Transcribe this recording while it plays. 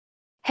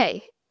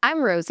Hey,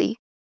 I'm Rosie.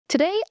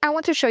 Today, I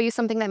want to show you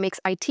something that makes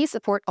IT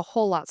support a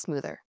whole lot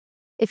smoother.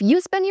 If you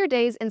spend your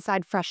days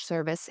inside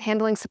Freshservice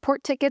handling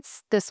support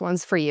tickets, this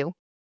one's for you.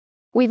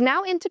 We've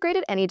now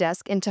integrated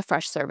AnyDesk into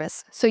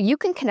Freshservice, so you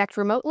can connect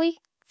remotely,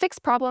 fix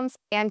problems,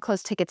 and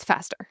close tickets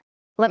faster.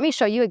 Let me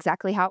show you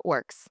exactly how it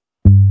works.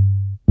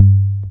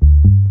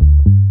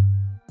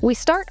 We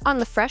start on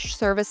the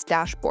Freshservice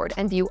dashboard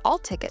and view all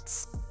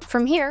tickets.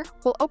 From here,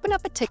 we'll open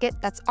up a ticket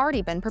that's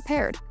already been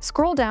prepared.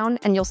 Scroll down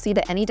and you'll see the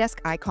AnyDesk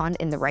icon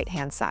in the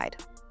right-hand side.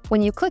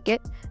 When you click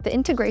it, the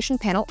integration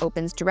panel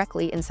opens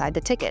directly inside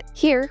the ticket.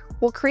 Here,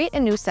 we'll create a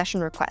new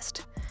session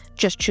request.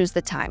 Just choose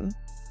the time.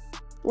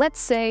 Let's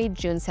say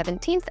June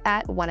 17th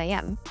at 1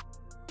 a.m.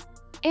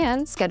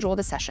 and schedule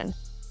the session.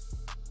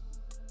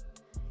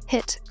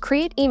 Hit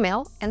Create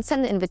Email and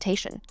send the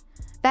invitation.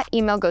 That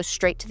email goes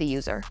straight to the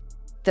user.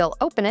 They'll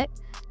open it,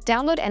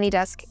 download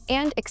AnyDesk,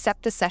 and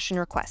accept the session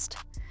request.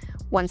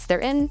 Once they're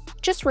in,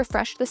 just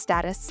refresh the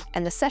status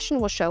and the session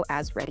will show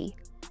as ready.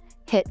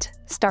 Hit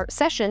Start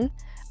Session,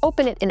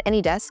 open it in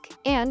AnyDesk,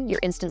 and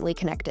you're instantly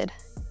connected.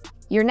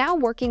 You're now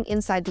working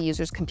inside the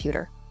user's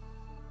computer.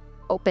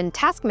 Open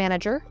Task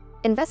Manager,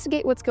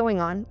 investigate what's going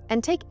on,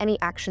 and take any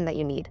action that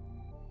you need.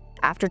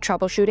 After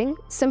troubleshooting,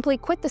 simply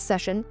quit the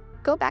session,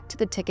 go back to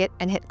the ticket,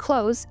 and hit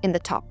Close in the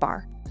top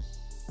bar.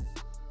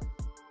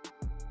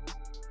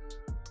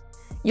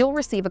 You'll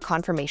receive a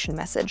confirmation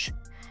message.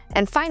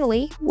 And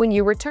finally, when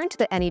you return to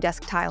the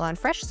AnyDesk tile on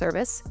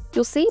Freshservice,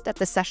 you'll see that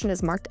the session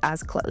is marked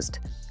as closed.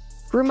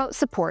 Remote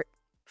support,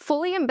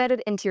 fully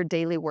embedded into your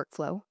daily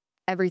workflow.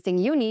 Everything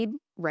you need,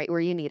 right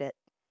where you need it.